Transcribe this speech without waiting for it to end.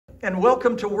and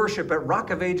welcome to worship at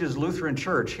Rock of Ages Lutheran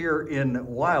Church here in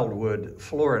Wildwood,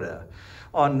 Florida.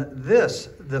 On this,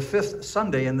 the fifth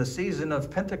Sunday in the season of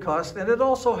Pentecost, and it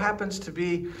also happens to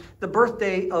be the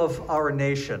birthday of our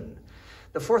nation.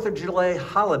 The 4th of July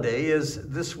holiday is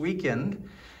this weekend,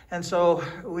 and so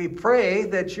we pray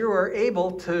that you are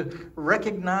able to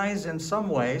recognize in some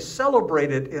way,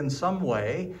 celebrate it in some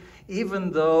way, even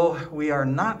though we are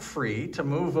not free to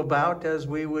move about as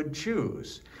we would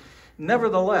choose.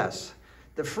 Nevertheless,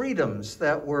 the freedoms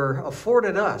that were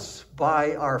afforded us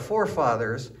by our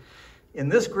forefathers in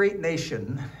this great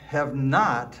nation have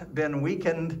not been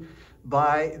weakened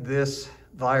by this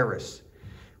virus.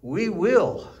 We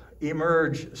will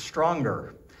emerge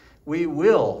stronger. We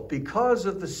will, because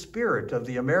of the spirit of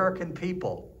the American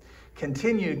people,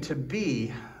 continue to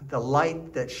be the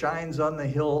light that shines on the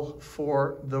hill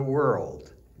for the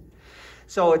world.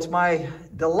 So it's my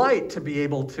delight to be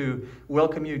able to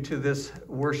welcome you to this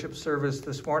worship service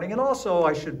this morning. And also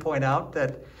I should point out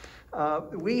that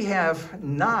we have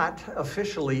not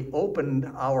officially opened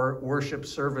our worship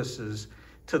services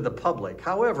to the public.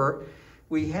 However,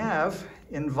 we have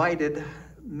invited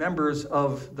members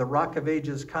of the Rock of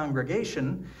Ages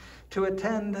congregation to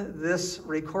attend this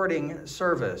recording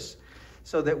service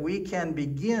so that we can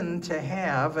begin to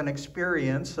have an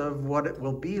experience of what it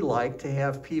will be like to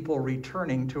have people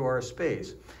returning to our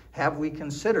space. Have we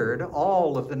considered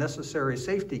all of the necessary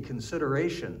safety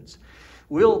considerations?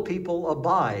 Will people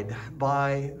abide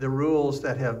by the rules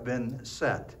that have been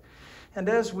set? And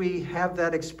as we have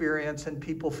that experience and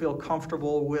people feel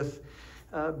comfortable with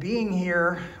being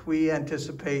here, we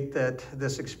anticipate that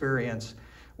this experience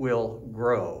will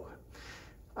grow.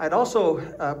 I'd also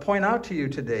point out to you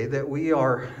today that we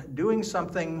are doing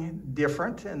something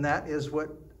different, and that is what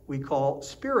we call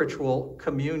spiritual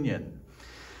communion.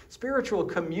 Spiritual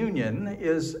communion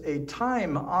is a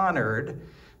time-honored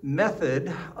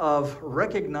method of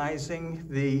recognizing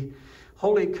the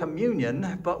Holy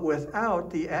Communion, but without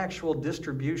the actual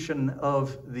distribution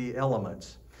of the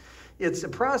elements. It's a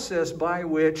process by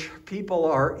which people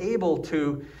are able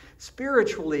to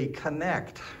spiritually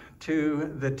connect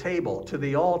to the table, to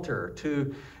the altar,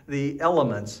 to the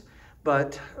elements,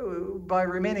 but by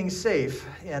remaining safe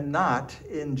and not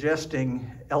ingesting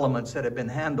elements that have been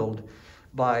handled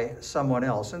by someone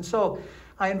else. And so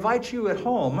I invite you at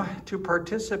home to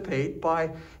participate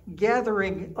by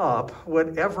gathering up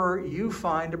whatever you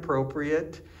find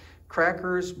appropriate: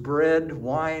 crackers, bread,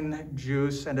 wine,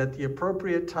 juice, and at the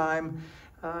appropriate time,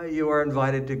 you are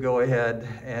invited to go ahead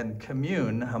and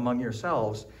commune among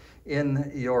yourselves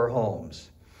in your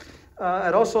homes.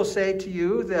 I'd also say to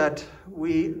you that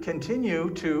we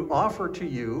continue to offer to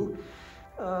you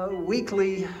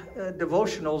weekly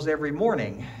devotionals every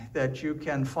morning that you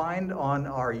can find on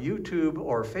our YouTube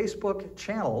or Facebook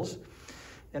channels,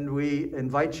 and we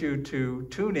invite you to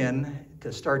tune in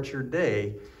to start your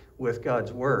day with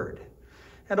God's Word.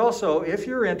 And also, if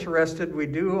you're interested, we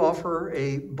do offer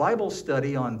a Bible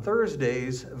study on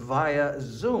Thursdays via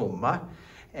Zoom.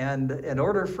 And in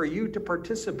order for you to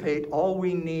participate, all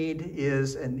we need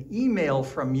is an email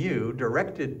from you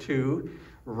directed to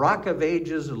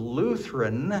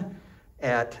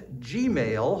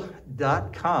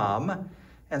rockofageslutheran@gmail.com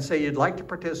and say you'd like to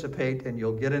participate, and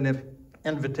you'll get an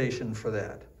invitation for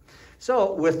that.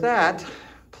 So with that,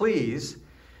 please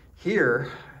hear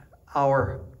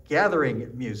our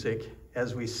gathering music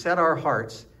as we set our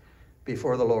hearts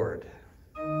before the Lord.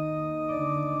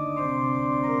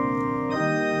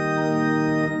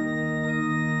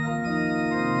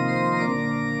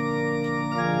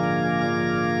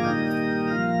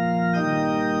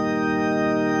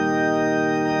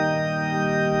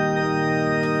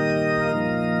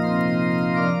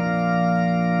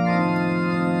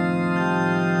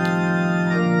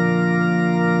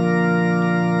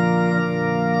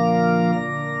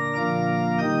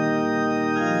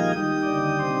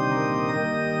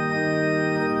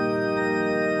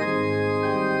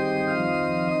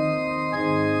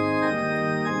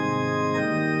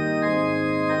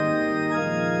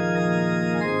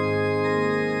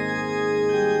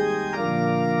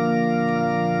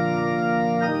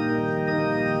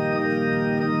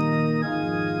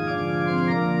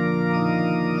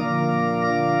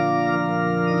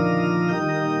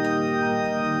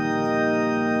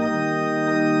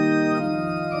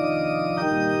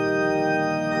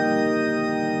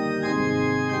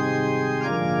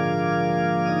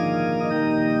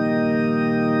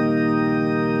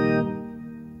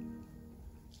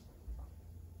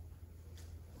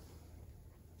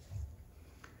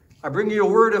 I bring you a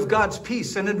word of God's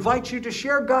peace and invite you to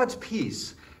share God's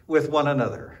peace with one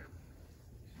another.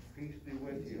 Peace be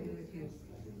with you.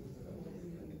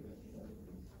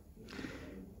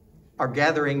 Our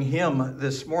gathering hymn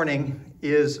this morning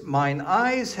is "Mine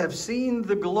Eyes Have Seen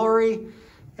the Glory,"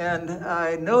 and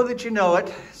I know that you know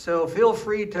it, so feel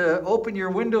free to open your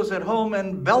windows at home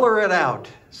and beller it out.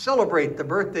 Celebrate the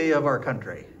birthday of our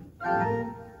country.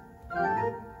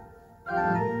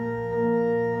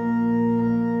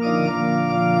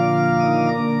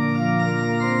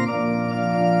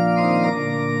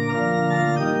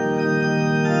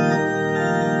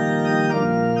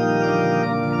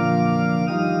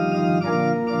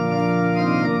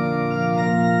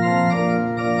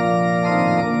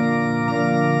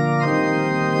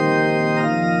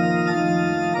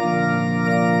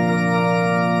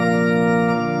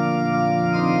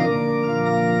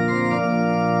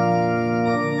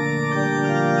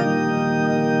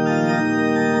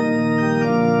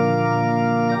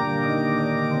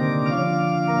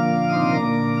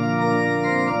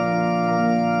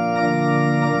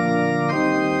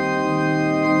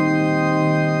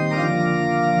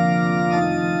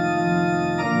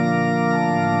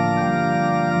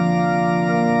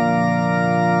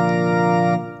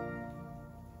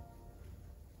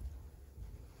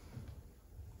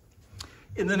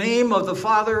 In the name of the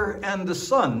Father, and the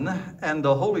Son, and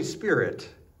the Holy Spirit.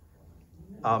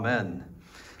 Amen.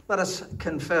 Let us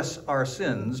confess our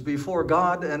sins before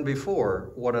God and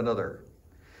before one another.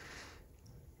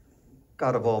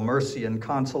 God of all mercy and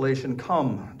consolation,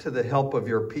 come to the help of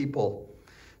your people,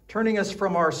 turning us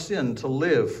from our sin to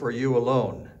live for you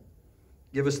alone.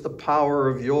 Give us the power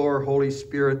of your Holy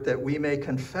Spirit that we may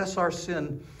confess our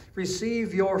sin,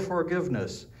 receive your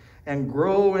forgiveness, and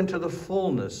grow into the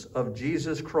fullness of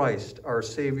Jesus Christ, our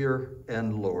Savior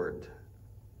and Lord.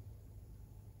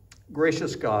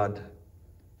 Gracious God,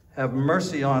 have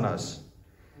mercy on us.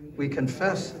 We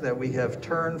confess that we have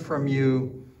turned from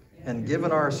you and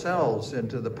given ourselves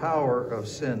into the power of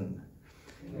sin.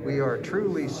 We are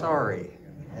truly sorry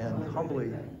and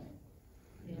humbly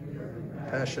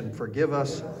passion forgive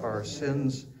us our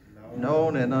sins,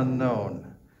 known and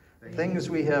unknown,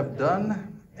 things we have done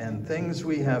and things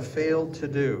we have failed to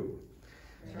do.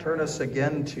 Turn us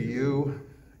again to you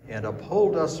and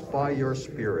uphold us by your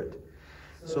Spirit,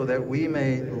 so that we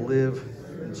may live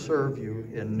and serve you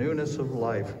in newness of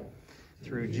life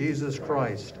through Jesus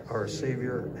Christ, our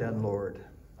Savior and Lord.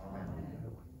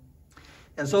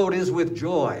 And so it is with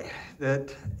joy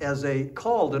that as a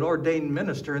called and ordained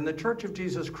minister in the Church of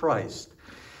Jesus Christ,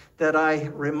 that I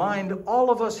remind all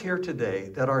of us here today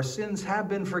that our sins have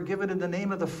been forgiven in the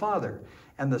name of the Father,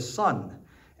 and the Son,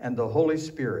 and the Holy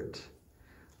Spirit.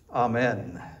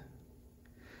 Amen.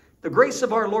 The grace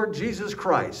of our Lord Jesus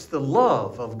Christ, the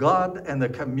love of God, and the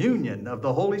communion of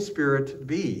the Holy Spirit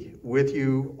be with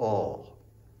you all.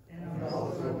 And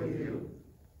also with you.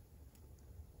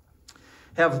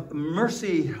 Have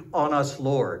mercy on us,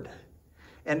 Lord,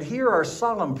 and hear our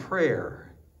solemn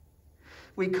prayer.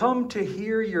 We come to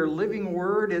hear your living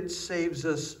word. It saves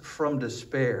us from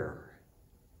despair.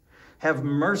 Have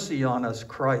mercy on us,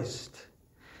 Christ,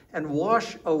 and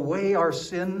wash away our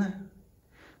sin.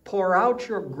 Pour out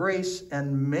your grace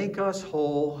and make us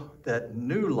whole, that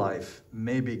new life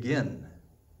may begin.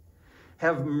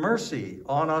 Have mercy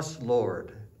on us,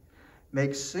 Lord.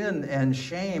 Make sin and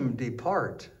shame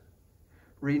depart.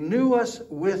 Renew us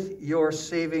with your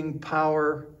saving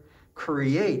power.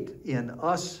 Create in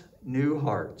us new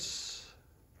hearts.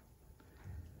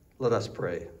 Let us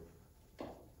pray.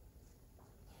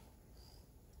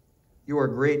 You are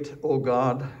great, O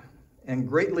God, and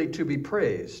greatly to be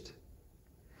praised.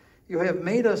 You have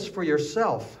made us for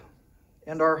yourself,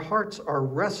 and our hearts are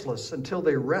restless until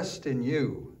they rest in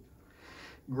you.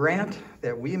 Grant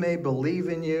that we may believe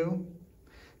in you,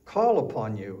 call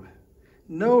upon you,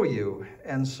 know you,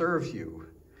 and serve you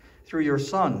through your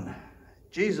Son,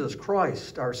 Jesus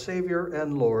Christ, our Savior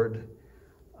and Lord.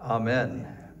 Amen.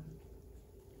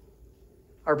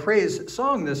 Our praise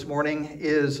song this morning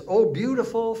is "O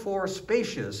Beautiful for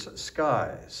Spacious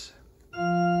Skies."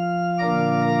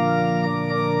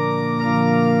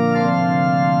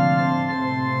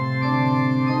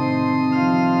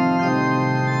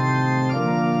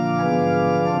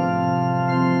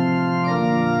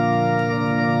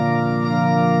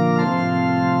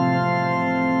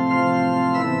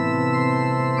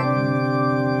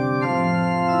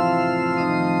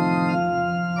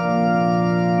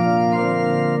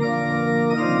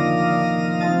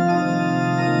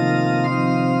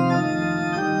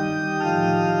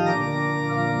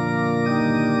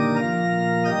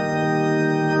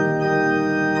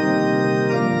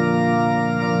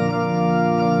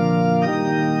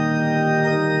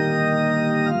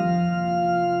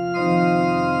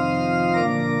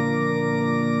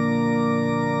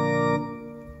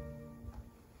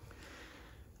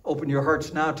 Open your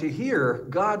hearts now to hear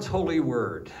God's holy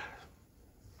word.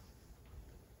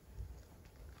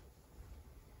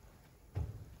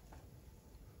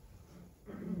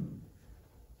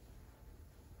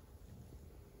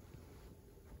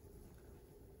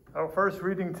 Our first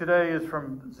reading today is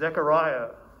from Zechariah,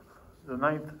 the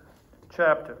 9th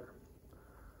chapter.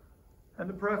 And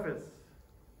the preface: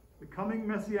 the coming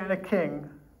Messianic King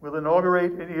will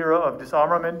inaugurate an era of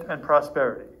disarmament and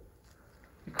prosperity.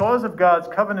 Because of God's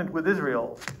covenant with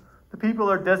Israel, the people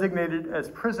are designated as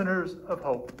prisoners of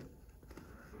hope.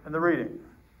 And the reading: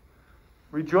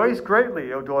 Rejoice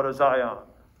greatly, O daughter Zion.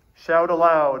 Shout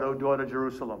aloud, O daughter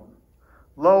Jerusalem.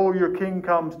 Lo, your king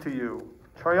comes to you.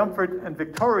 Triumphant and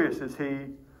victorious is he,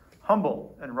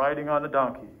 humble and riding on a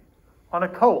donkey, on a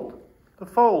colt, the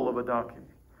foal of a donkey.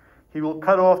 He will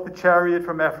cut off the chariot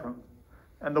from Ephraim,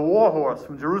 and the war horse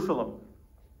from Jerusalem.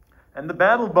 And the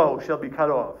battle bow shall be cut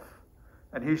off,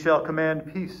 and he shall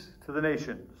command peace to the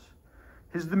nations.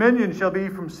 His dominion shall be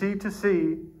from sea to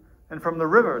sea, and from the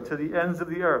river to the ends of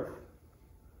the earth.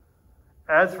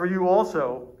 As for you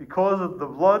also, because of the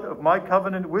blood of my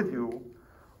covenant with you,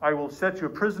 I will set your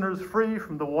prisoners free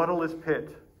from the waterless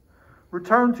pit.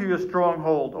 Return to your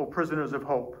stronghold, O prisoners of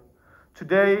hope.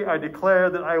 Today I declare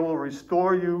that I will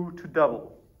restore you to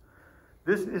double.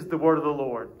 This is the word of the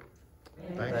Lord.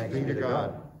 Thanks be to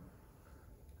God.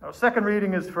 Our second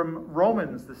reading is from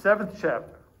Romans, the 7th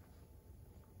chapter.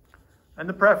 And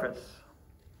the preface: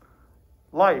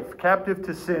 life captive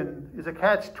to sin is a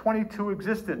catch-22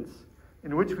 existence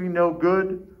in which we know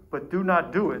good but do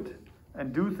not do it,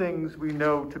 and do things we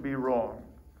know to be wrong.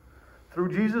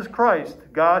 Through Jesus Christ,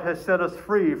 God has set us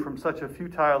free from such a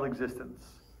futile existence.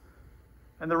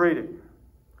 And the reading: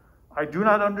 I do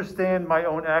not understand my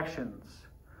own actions,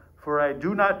 for I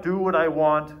do not do what I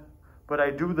want, but I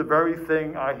do the very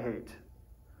thing I hate.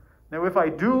 Now if I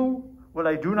do what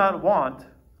I do not want,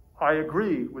 I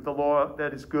agree with the law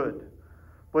that is good.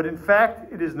 But in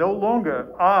fact, it is no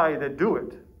longer I that do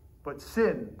it, but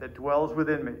sin that dwells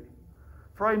within me.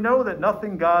 For I know that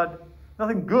nothing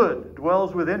good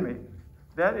dwells within me,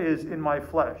 that is, in my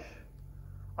flesh.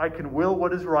 I can will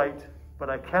what is right, but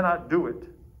I cannot do it.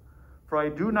 For I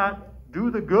do not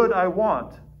do the good I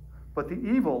want, but the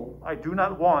evil I do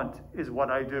not want is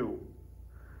what I do.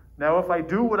 Now if I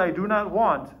do what I do not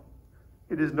want,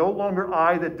 it is no longer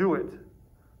I that do it,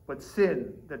 but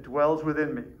sin that dwells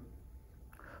within me.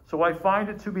 So I find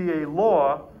it to be a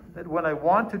law that when I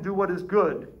want to do what is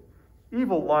good,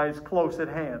 evil lies close at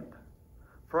hand.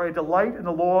 For I delight in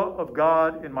the law of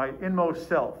God in my inmost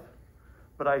self,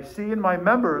 but I see in my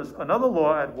members another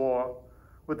law at war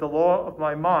with the law of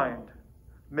my mind,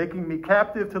 making me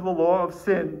captive to the law of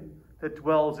sin that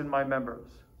dwells in my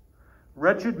members.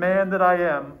 Wretched man that I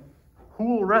am,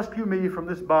 who will rescue me from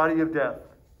this body of death?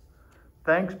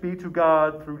 Thanks be to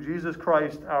God through Jesus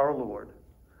Christ our Lord.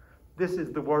 This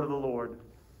is the word of the Lord.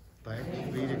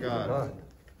 Thanks be to God.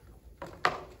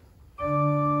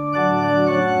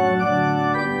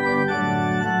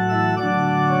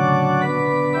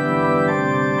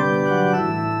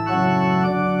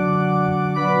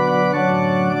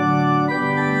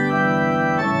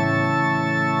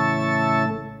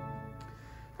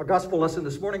 Our gospel lesson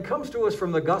this morning comes to us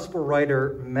from the gospel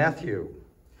writer Matthew.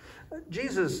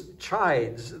 Jesus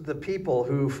chides the people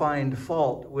who find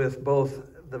fault with both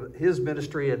his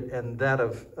ministry and that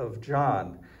of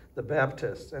John the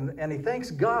Baptist. And he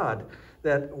thanks God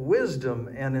that wisdom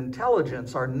and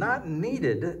intelligence are not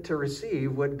needed to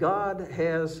receive what God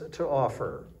has to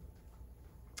offer.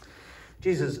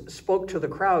 Jesus spoke to the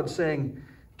crowd saying,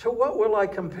 "To what will I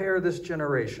compare this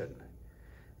generation?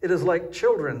 It is like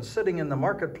children sitting in the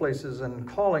marketplaces and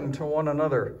calling to one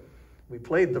another. We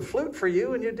played the flute for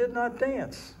you and you did not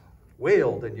dance,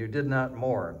 wailed and you did not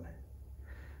mourn.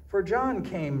 For John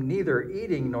came neither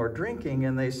eating nor drinking,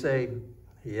 and they say,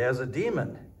 he has a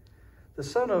demon. The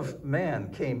Son of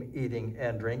Man came eating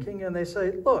and drinking, and they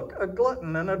say, look, a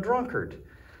glutton and a drunkard,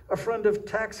 a friend of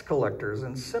tax collectors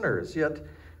and sinners, yet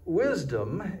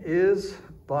wisdom is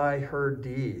by her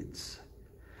deeds."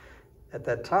 At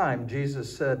that time,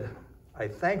 Jesus said, "I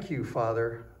thank you,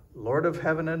 Father, Lord of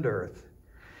heaven and earth,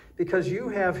 because you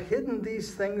have hidden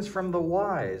these things from the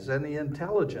wise and the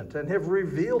intelligent and have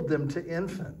revealed them to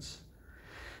infants.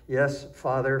 Yes,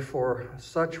 Father, for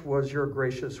such was your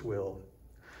gracious will.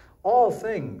 All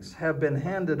things have been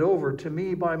handed over to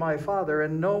me by my Father,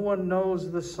 and no one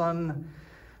knows the Son,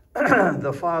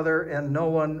 the Father, and no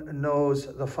one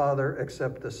knows the Father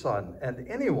except the Son, and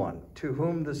anyone to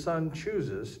whom the Son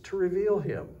chooses to reveal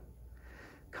him.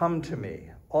 Come to me,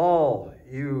 all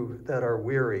you that are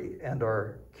weary and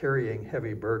are carrying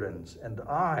heavy burdens, and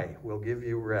I will give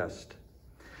you rest.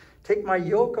 Take my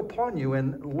yoke upon you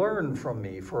and learn from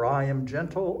me, for I am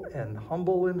gentle and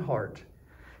humble in heart,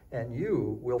 and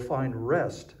you will find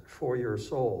rest for your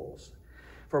souls.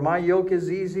 For my yoke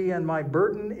is easy and my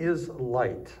burden is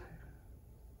light.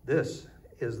 This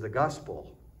is the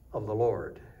gospel of the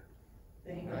Lord.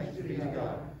 Thanks be to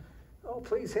God. Oh,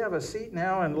 please have a seat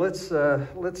now, and let's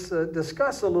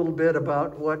discuss a little bit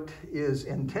about what is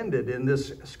intended in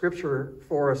this scripture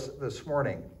for us this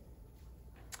morning.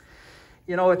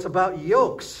 You know, it's about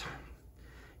yokes.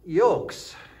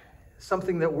 Yokes,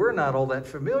 something that we're not all that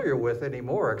familiar with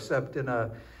anymore, except in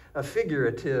a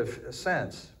figurative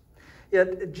sense.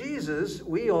 Yet Jesus,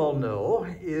 we all know,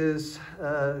 is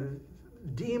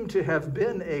deemed to have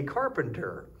been a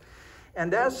carpenter.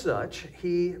 And as such,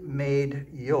 he made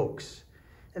yokes.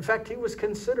 In fact, he was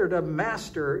considered a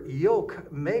master yoke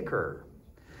maker.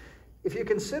 If you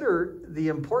consider the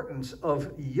importance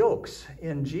of yokes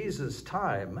in Jesus'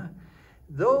 time,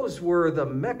 those were the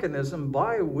mechanism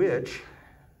by which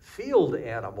field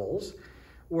animals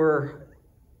were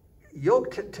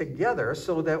yoked together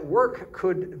so that work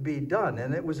could be done.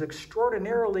 And it was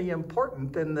extraordinarily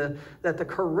important that the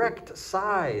correct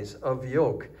size of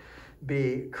yoke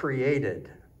be created.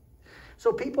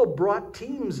 So people brought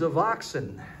teams of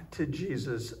oxen to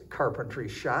Jesus' carpentry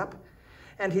shop,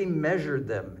 and he measured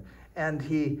them, and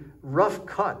he rough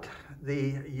cut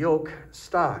the yoke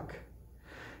stock.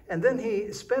 And then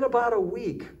he spent about a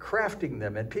week crafting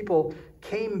them, and people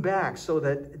came back so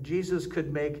that Jesus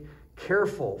could make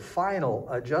careful, final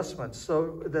adjustments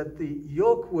so that the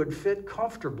yoke would fit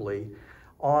comfortably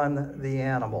on the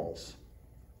animals.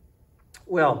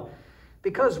 Well,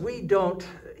 because we don't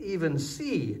even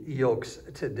see yokes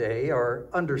today or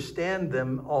understand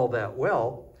them all that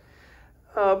well,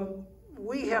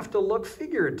 we have to look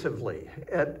figuratively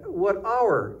at what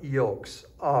our yokes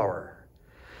are.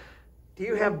 Do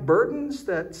you have burdens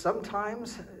that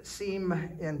sometimes seem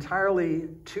entirely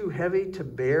too heavy to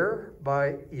bear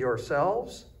by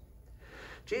yourselves?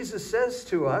 Jesus says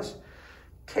to us,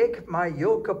 "Take my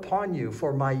yoke upon you,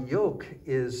 for my yoke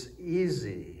is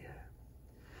easy."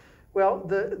 Well,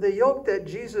 the yoke that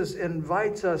Jesus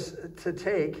invites us to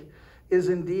take is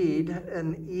indeed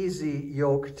an easy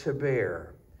yoke to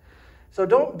bear. So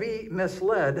don't be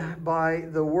misled by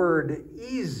the word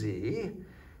easy,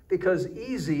 because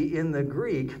easy in the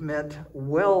Greek meant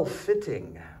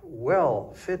well-fitting,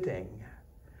 well-fitting.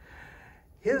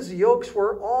 His yokes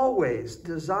were always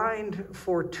designed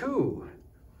for two.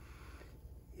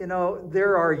 You know,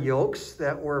 there are yokes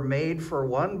that were made for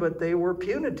one, but they were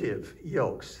punitive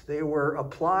yokes. They were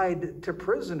applied to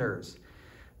prisoners.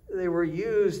 They were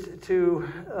used to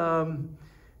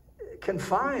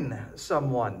confine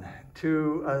someone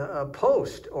to a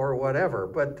post or whatever.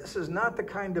 But this is not the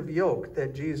kind of yoke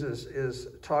that Jesus is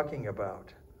talking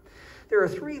about. There are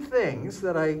three things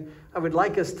that I would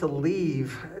like us to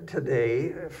leave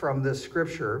today from this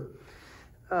scripture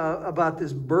about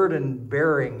this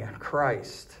burden-bearing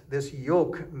Christ, this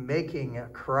yoke-making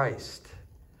Christ.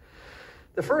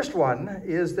 The first one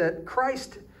is that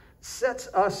Christ sets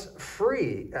us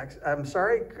free.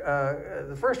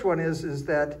 The first one is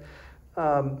that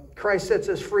Christ sets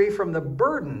us free from the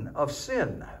burden of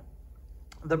sin.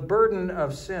 The burden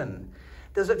of sin.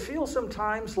 Does it feel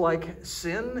sometimes like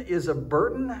sin is a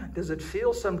burden? Does it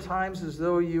feel sometimes as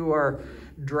though you are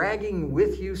dragging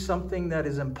with you something that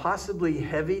is impossibly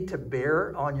heavy to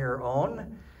bear on your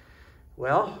own?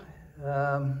 Well,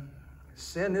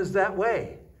 sin is that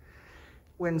way.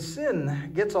 When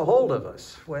sin gets a hold of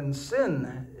us, when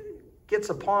sin gets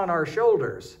upon our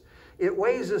shoulders, it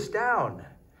weighs us down.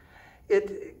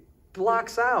 It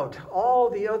blocks out all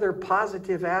the other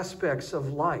positive aspects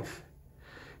of life.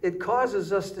 It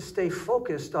causes us to stay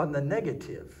focused on the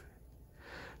negative.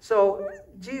 So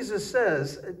Jesus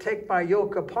says, "Take my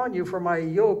yoke upon you, for my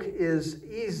yoke is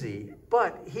easy."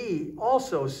 But he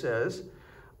also says,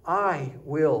 "I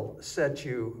will set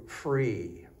you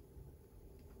free."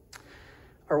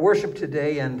 Our worship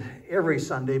today and every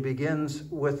Sunday begins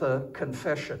with a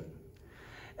confession.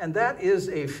 And that is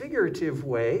a figurative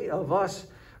way of us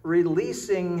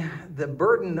releasing the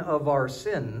burden of our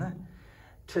sin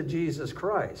to Jesus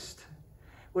Christ.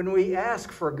 When we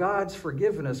ask for God's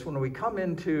forgiveness, when we come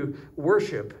into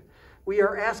worship, we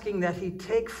are asking that he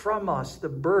take from us the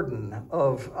burden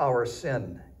of our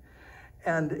sin.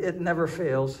 And it never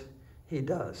fails, he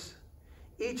does.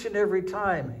 Each and every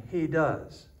time he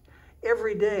does.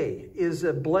 Every day is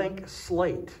a blank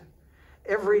slate.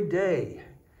 Every day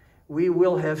we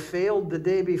will have failed the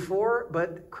day before,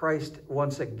 but Christ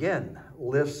once again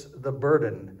lifts the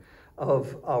burden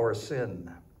of our sin.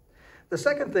 The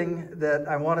second thing that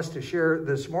I want us to share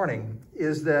this morning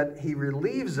is that he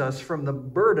relieves us from the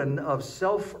burden of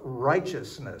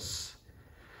self-righteousness.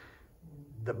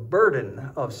 The burden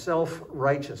of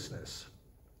self-righteousness.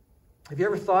 Have you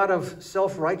ever thought of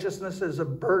self-righteousness as a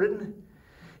burden?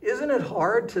 Isn't it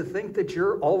hard to think that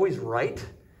you're always right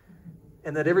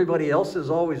and that everybody else is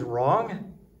always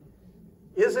wrong?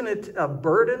 Isn't it a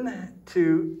burden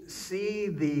to see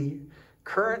the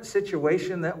current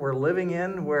situation that we're living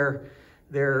in, where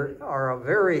there are a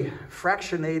very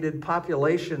fractionated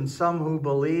population, some who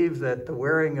believe that the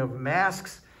wearing of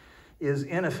masks is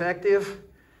ineffective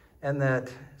and that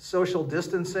social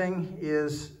distancing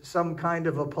is some kind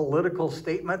of a political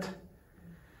statement?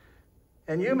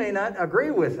 And you may not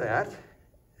agree with that,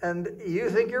 and you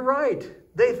think you're right.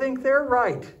 They think they're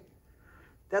right.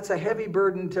 That's a heavy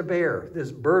burden to bear,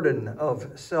 this burden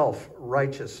of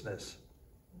self-righteousness.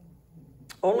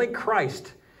 Only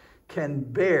Christ can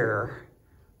bear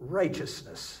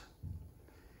righteousness.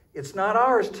 It's not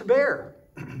ours to bear.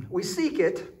 We seek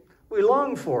it, we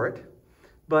long for it,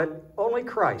 but only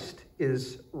Christ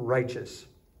is righteous.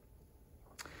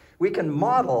 We can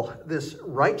model this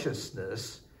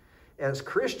righteousness as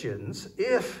Christians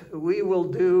if we will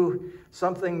do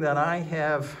something that I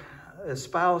have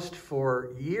espoused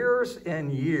for years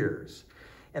and years.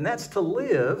 And that's to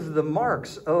live the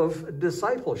marks of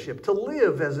discipleship, to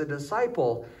live as a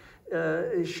disciple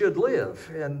should live.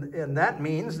 And that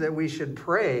means that we should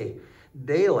pray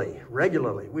daily,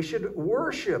 regularly. We should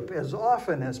worship as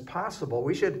often as possible.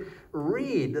 We should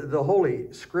read the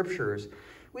Holy Scriptures.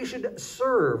 We should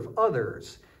serve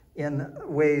others in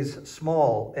ways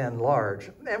small and large.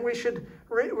 And we should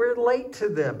relate to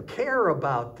them, care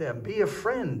about them, be a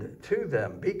friend to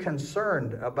them, be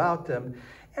concerned about them.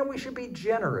 And we should be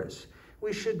generous.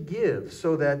 We should give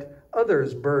so that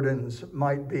others' burdens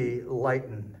might be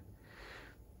lightened.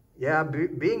 Yeah,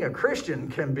 being a Christian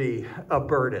can be a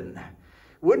burden.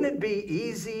 Wouldn't it be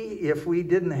easy if we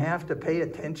didn't have to pay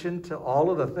attention to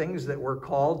all of the things that we're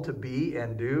called to be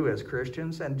and do as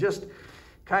Christians, and just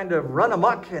kind of run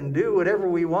amok and do whatever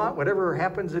we want, whatever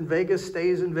happens in Vegas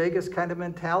stays in Vegas kind of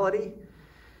mentality?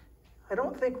 I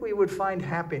don't think we would find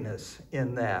happiness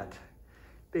in that.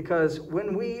 Because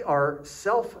when we are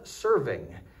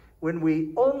self-serving, when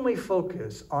we only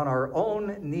focus on our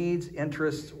own needs,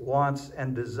 interests, wants,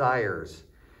 and desires,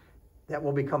 that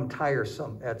will become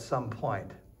tiresome at some point.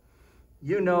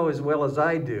 You know as well as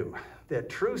I do that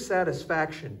true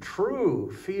satisfaction,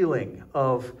 true feeling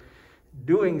of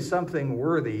doing something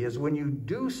worthy is when you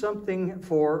do something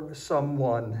for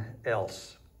someone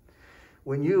else,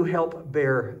 when you help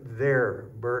bear their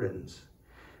burdens,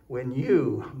 when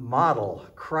you model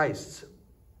Christ's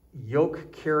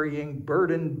yoke-carrying,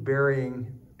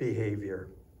 burden-bearing behavior.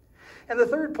 And the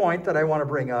third point that I want to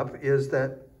bring up is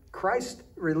that Christ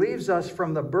relieves us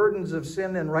from the burdens of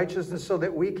sin and righteousness so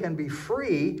that we can be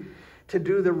free to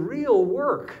do the real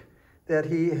work that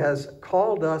he has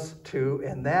called us to,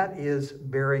 and that is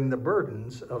bearing the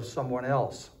burdens of someone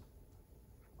else.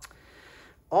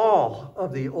 All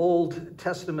of the Old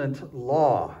Testament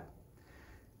law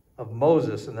of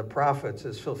Moses and the prophets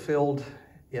is fulfilled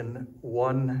in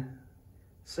one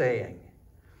saying,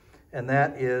 and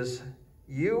that is,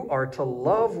 you are to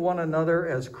love one another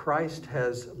as Christ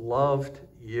has loved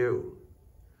you.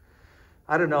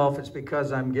 I don't know if it's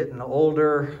because I'm getting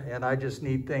older and I just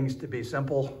need things to be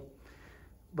simple,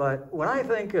 but when I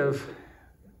think of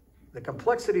the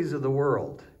complexities of the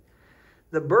world,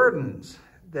 the burdens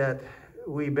that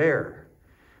we bear,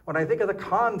 when I think of the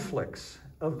conflicts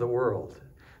of the world,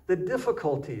 the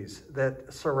difficulties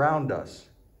that surround us,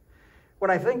 when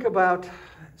I think about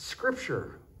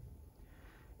Scripture,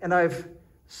 and I've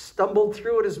stumbled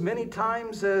through it as many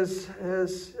times as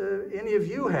any of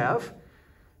you have,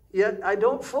 yet I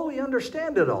don't fully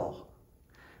understand it all.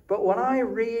 But when I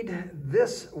read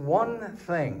this one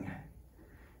thing,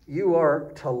 you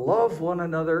are to love one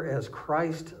another as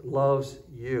Christ loves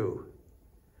you,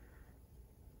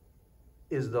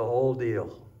 is the whole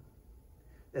deal.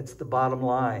 It's the bottom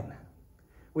line.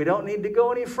 We don't need to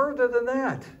go any further than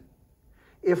that.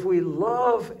 If we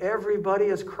love everybody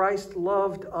as Christ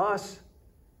loved us,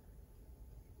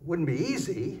 it wouldn't be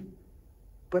easy,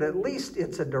 but at least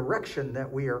it's a direction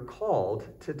that we are called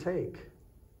to take.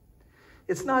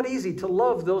 It's not easy to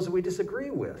love those we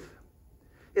disagree with.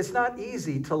 It's not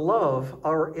easy to love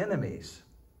our enemies.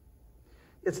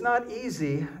 It's not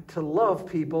easy to love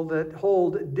people that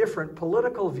hold different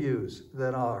political views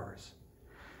than ours.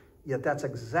 Yet that's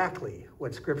exactly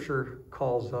what Scripture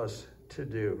calls us to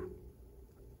do.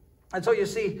 And so you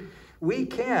see, we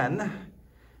can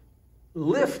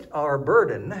lift our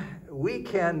burden. We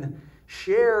can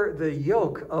share the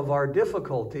yoke of our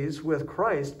difficulties with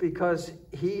Christ because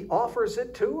he offers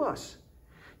it to us.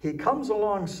 He comes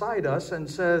alongside us and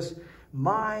says,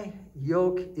 my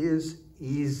yoke is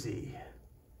easy.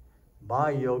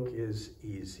 My yoke is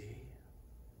easy.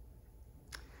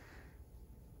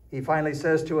 He finally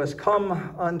says to us,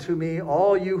 come unto me,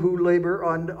 all you who labor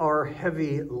and are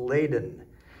heavy laden,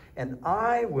 and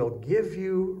I will give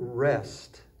you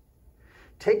rest.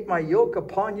 Take my yoke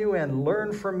upon you and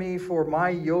learn from me, for my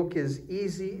yoke is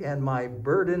easy and my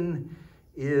burden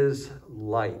is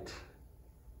light.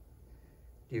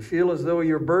 Do you feel as though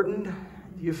you're burdened?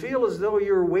 Do you feel as though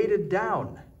you're weighted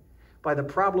down by the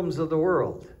problems of the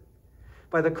world?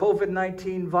 By the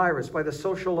COVID-19 virus, by the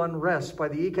social unrest, by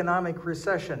the economic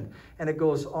recession, and it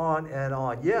goes on and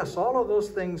on. Yes, all of those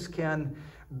things can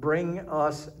bring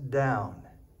us down.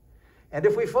 And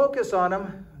if we focus on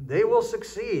them, they will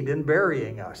succeed in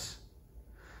burying us.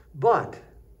 But,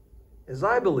 as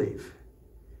I believe,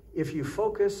 if you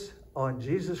focus on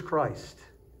Jesus Christ,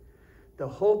 the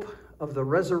hope of the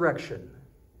resurrection,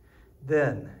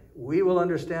 then we will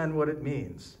understand what it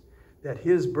means that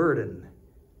his burden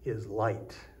is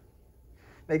light.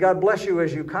 May God bless you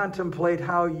as you contemplate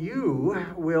how you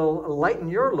will lighten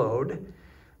your load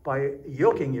by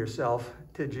yoking yourself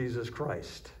to Jesus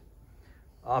Christ.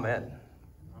 Amen.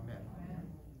 Amen.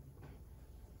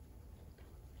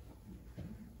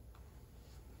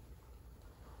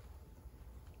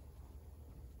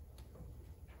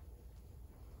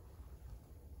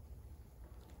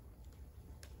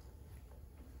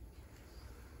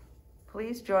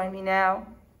 Please join me now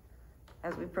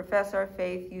as we profess our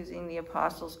faith using the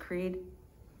Apostles' Creed.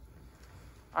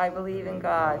 I believe in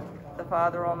God, the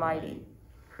Father Almighty,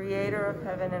 creator of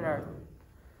heaven and earth.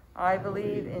 I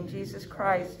believe in Jesus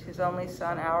Christ, his only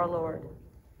Son, our Lord.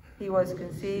 He was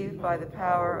conceived by the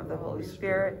power of the Holy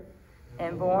Spirit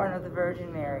and born of the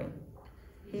Virgin Mary.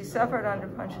 He suffered under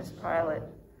Pontius Pilate,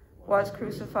 was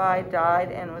crucified,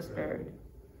 died, and was buried.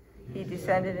 He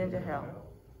descended into hell.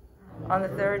 On the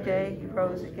third day, he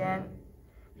rose again.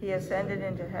 He ascended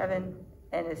into heaven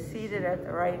and is seated at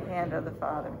the right hand of the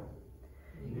Father.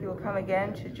 He will come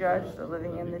again to judge the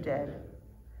living and the dead.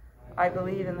 I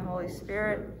believe in the Holy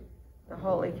Spirit, the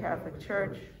Holy Catholic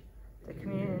Church, the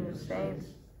communion of saints,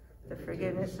 the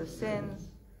forgiveness of sins,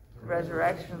 the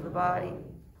resurrection of the body,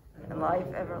 and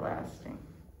life everlasting.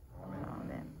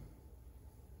 Amen.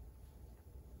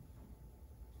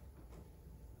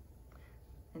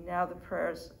 And now the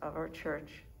prayers of our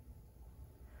church.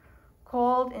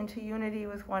 Called into unity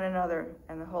with one another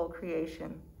and the whole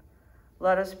creation,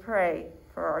 let us pray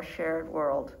for our shared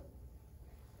world.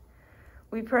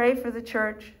 We pray for the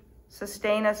church.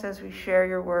 Sustain us as we share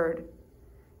your word.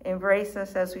 Embrace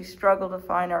us as we struggle to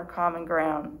find our common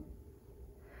ground.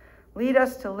 Lead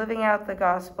us to living out the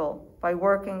gospel by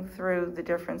working through the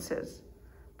differences,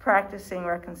 practicing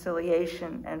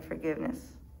reconciliation and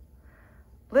forgiveness.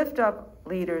 Lift up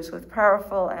leaders with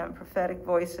powerful and prophetic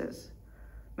voices.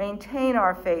 Maintain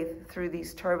our faith through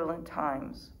these turbulent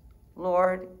times.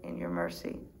 Lord, in your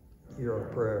mercy. Hear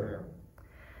our prayer.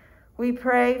 We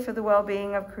pray for the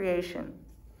well-being of creation.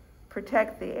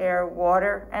 Protect the air,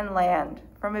 water, and land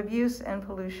from abuse and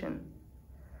pollution.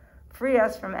 Free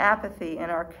us from apathy in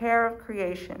our care of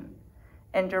creation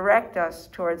and direct us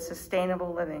towards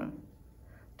sustainable living.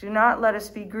 Do not let us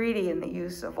be greedy in the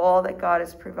use of all that God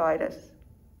has provided us.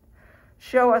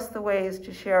 Show us the ways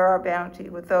to share our bounty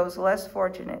with those less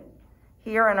fortunate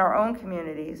here in our own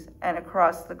communities and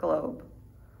across the globe.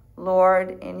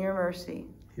 Lord, in your mercy.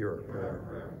 Hear our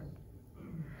prayer.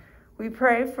 We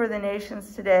pray for the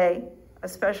nations today,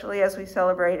 especially as we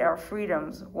celebrate our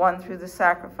freedoms won through the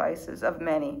sacrifices of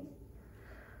many.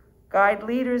 Guide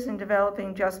leaders in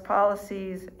developing just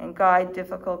policies and guide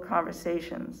difficult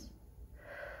conversations.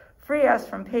 Free us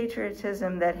from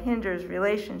patriotism that hinders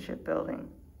relationship building.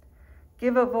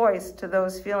 Give a voice to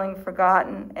those feeling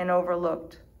forgotten and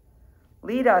overlooked.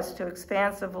 Lead us to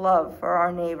expansive love for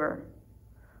our neighbor.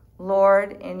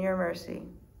 Lord, in your mercy.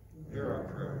 Hear our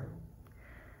prayer.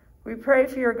 We pray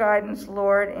for your guidance,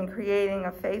 Lord, in creating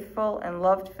a faithful and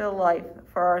love-filled life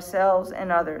for ourselves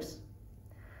and others.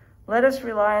 Let us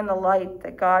rely on the light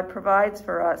that God provides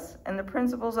for us and the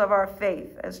principles of our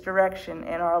faith as direction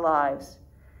in our lives.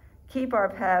 Keep our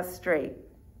paths straight.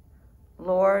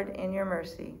 Lord, in your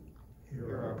mercy.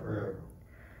 Hear our prayer.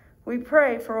 We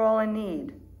pray for all in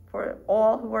need, for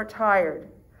all who are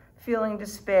tired, feeling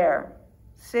despair,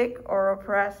 sick or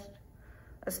oppressed,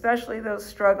 especially those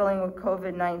struggling with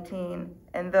COVID-19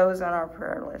 and those on our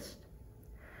prayer list.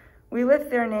 We lift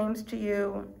their names to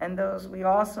you, and those we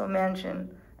also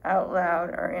mention out loud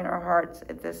are in our hearts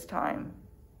at this time.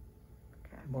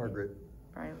 Margaret.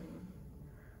 Briley,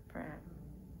 Brad.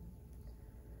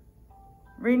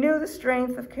 Renew the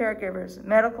strength of caregivers,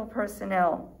 medical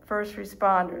personnel, first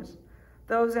responders,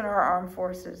 those in our armed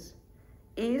forces.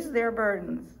 Ease their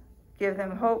burdens. Give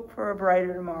them hope for a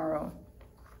brighter tomorrow.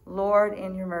 Lord,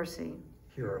 in your mercy.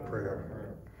 Hear our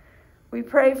prayer. We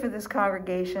pray for this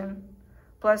congregation.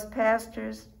 Bless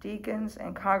pastors, deacons,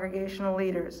 and congregational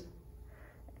leaders.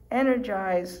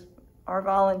 Energize our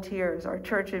volunteers, our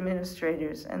church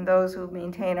administrators, and those who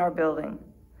maintain our building.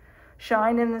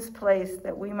 Shine in this place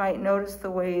that we might notice the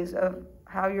ways of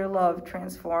how your love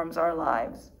transforms our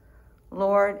lives.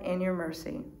 Lord, in your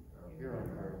mercy.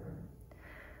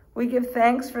 We give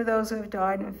thanks for those who have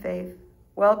died in faith.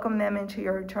 Welcome them into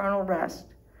your eternal rest,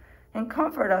 and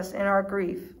comfort us in our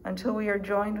grief until we are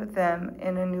joined with them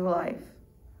in a new life.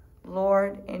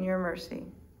 Lord, in your mercy.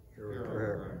 Hear our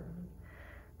prayer.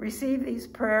 Receive these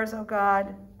prayers, O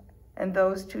God, and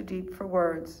those too deep for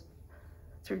words.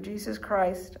 Through Jesus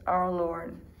Christ, our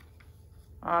Lord.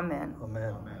 Amen.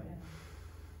 Amen.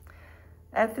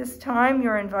 At this time,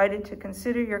 you're invited to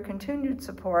consider your continued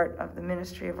support of the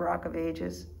Ministry of Rock of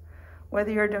Ages.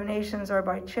 Whether your donations are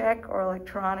by check or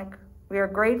electronic, we are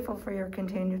grateful for your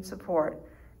continued support,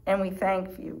 and we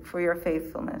thank you for your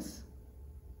faithfulness.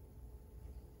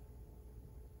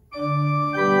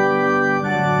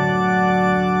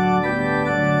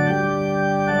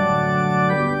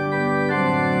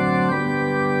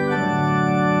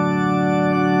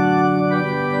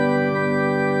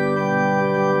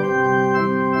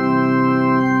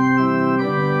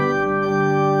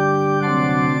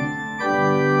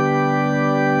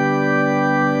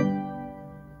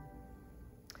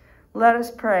 Let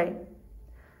us pray.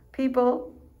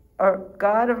 People, or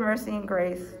God of mercy and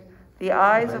grace, the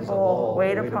eyes of all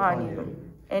wait upon you,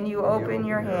 and you open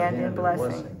your hand in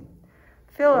blessing.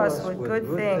 Fill us with good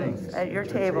things at your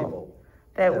table,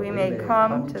 that we may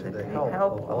come to the help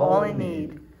of all in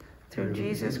need. Through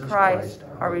Jesus Christ,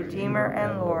 our Redeemer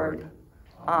and Lord.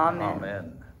 Amen.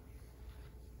 Amen.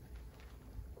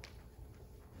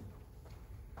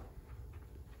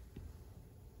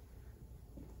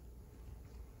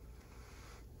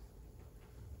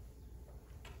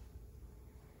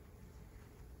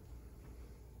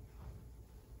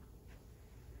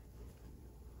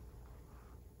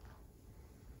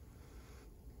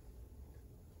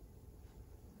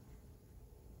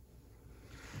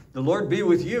 The Lord be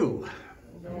with you.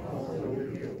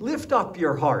 Lift up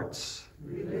your hearts.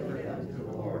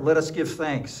 Let us give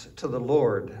thanks to the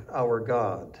Lord our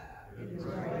God.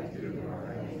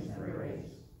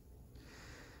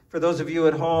 For those of you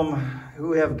at home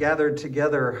who have gathered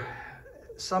together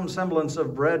some semblance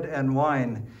of bread and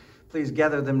wine, please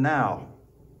gather them now.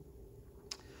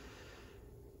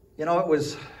 You know, it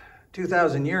was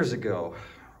 2,000 years ago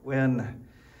when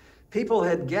people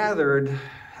had gathered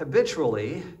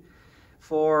habitually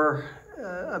for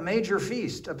a major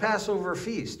feast, a Passover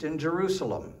feast in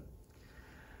Jerusalem.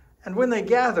 And when they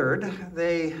gathered,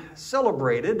 they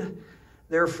celebrated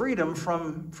their freedom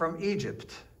from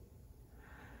Egypt.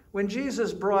 When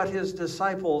Jesus brought his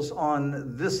disciples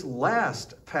on this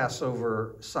last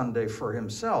Passover Sunday for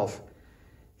himself,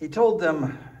 he told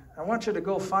them, I want you to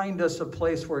go find us a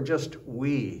place where just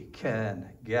we can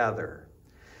gather.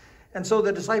 And so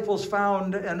the disciples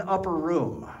found an upper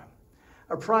room,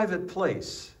 a private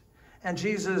place, and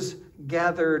Jesus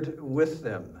gathered with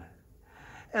them.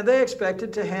 And they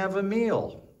expected to have a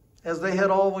meal, as they had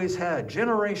always had,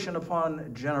 generation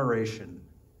upon generation.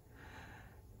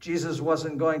 Jesus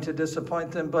wasn't going to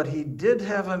disappoint them, but he did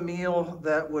have a meal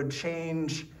that would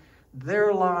change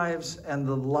their lives and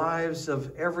the lives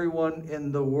of everyone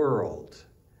in the world.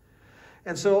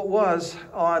 And so it was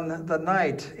on the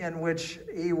night in which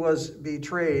he was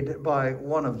betrayed by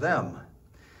one of them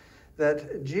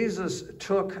that Jesus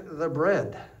took the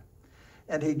bread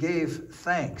and he gave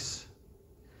thanks.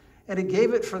 And he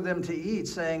gave it for them to eat,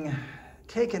 saying,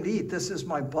 take and eat, this is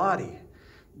my body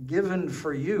given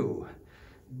for you.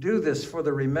 Do this for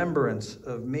the remembrance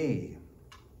of me.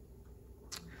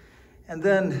 And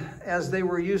then, as they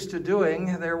were used to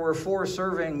doing, there were 4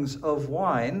 servings of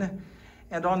wine.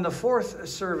 And on the 4th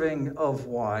serving of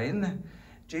wine,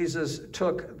 Jesus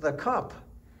took the cup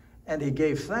and he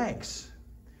gave thanks.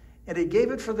 And he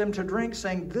gave it for them to drink,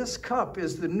 saying, this cup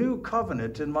is the new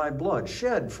covenant in my blood,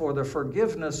 shed for the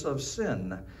forgiveness of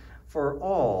sin for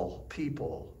all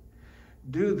people.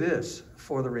 Do this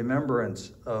for the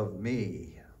remembrance of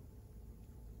me.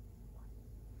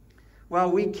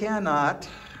 While we cannot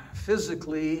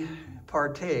physically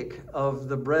partake of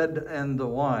the bread and the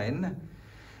wine,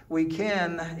 we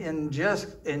can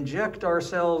inject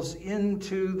ourselves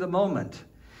into the moment.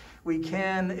 We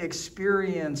can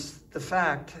experience the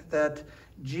fact that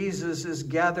Jesus is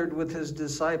gathered with his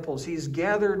disciples. He's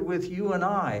gathered with you and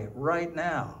I right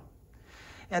now.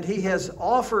 And he has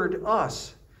offered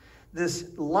us this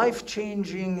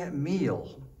life-changing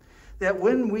meal that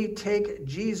when we take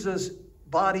Jesus'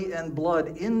 body and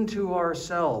blood into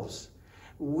ourselves,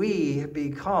 we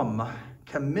become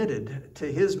committed to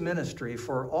his ministry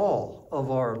for all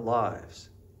of our lives.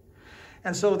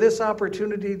 And so this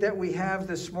opportunity that we have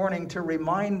this morning to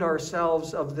remind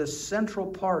ourselves of this central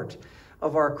part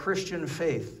of our Christian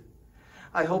faith,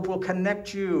 I hope will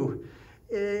connect you,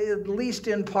 at least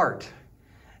in part,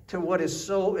 to what is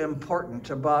so important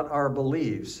about our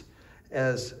beliefs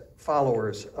as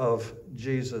followers of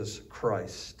Jesus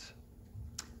Christ.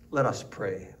 Let us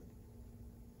pray.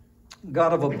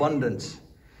 God of abundance,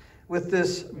 with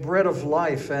this bread of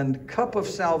life and cup of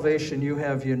salvation, you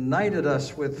have united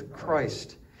us with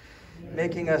Christ,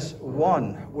 making us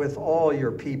one with all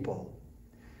your people.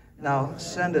 Now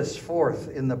send us forth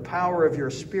in the power of your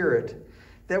Spirit,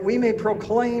 that we may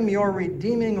proclaim your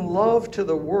redeeming love to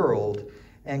the world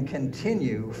and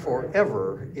continue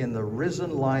forever in the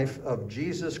risen life of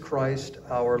Jesus Christ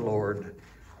our Lord.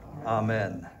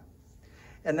 Amen.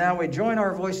 And now we join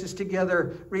our voices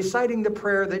together, reciting the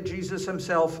prayer that Jesus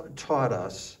himself taught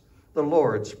us, the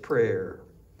Lord's Prayer.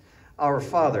 Our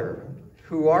Father,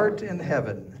 who art in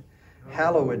heaven,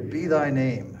 hallowed be thy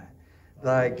name.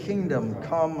 Thy kingdom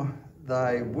come,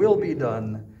 thy will be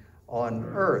done, on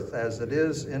earth as it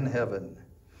is in heaven.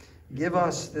 Give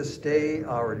us this day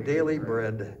our daily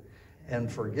bread,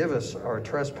 and forgive us our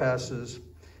trespasses,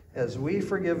 as we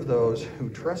forgive those who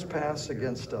trespass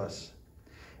against us.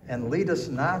 And lead us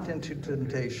not into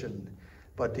temptation,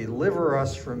 but deliver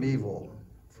us from evil.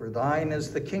 For thine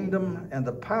is the kingdom and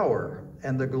the power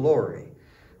and the glory,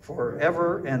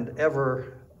 forever and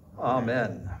ever.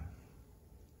 Amen.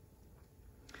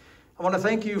 I want to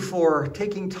thank you for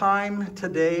taking time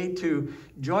today to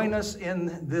join us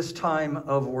in this time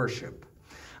of worship.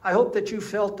 I hope that you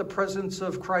felt the presence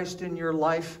of Christ in your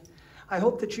life. I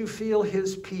hope that you feel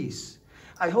his peace.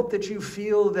 I hope that you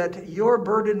feel that your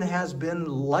burden has been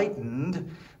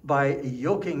lightened by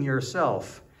yoking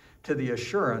yourself to the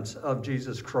assurance of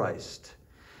Jesus Christ.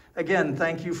 Again,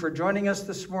 thank you for joining us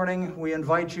this morning. We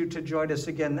invite you to join us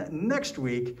again next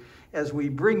week as we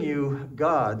bring you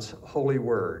God's holy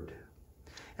word.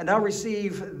 And now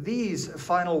receive these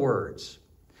final words.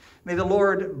 May the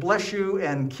Lord bless you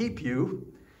and keep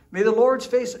you. May the Lord's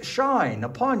face shine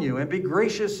upon you and be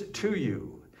gracious to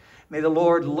you. May the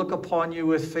Lord look upon you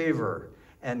with favor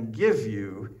and give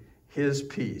you his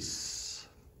peace.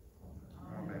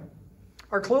 Amen.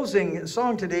 Our closing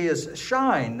song today is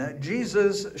Shine,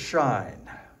 Jesus, Shine.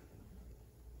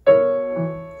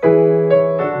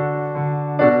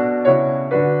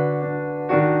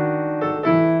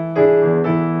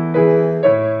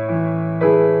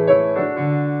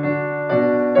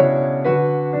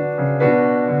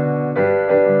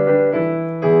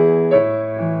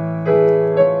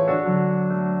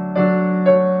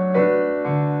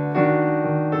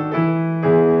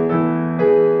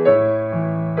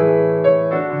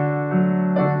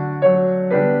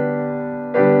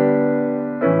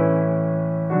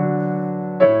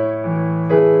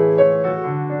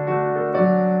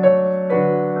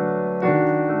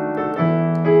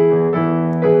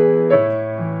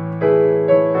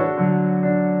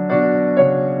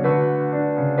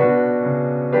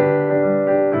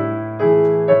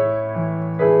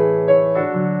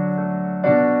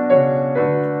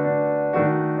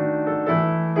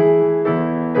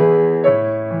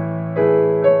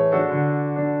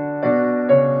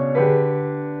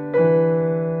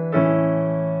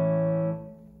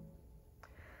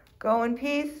 Go in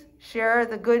peace, share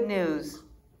the good news.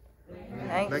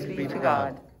 Thanks be to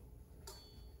God.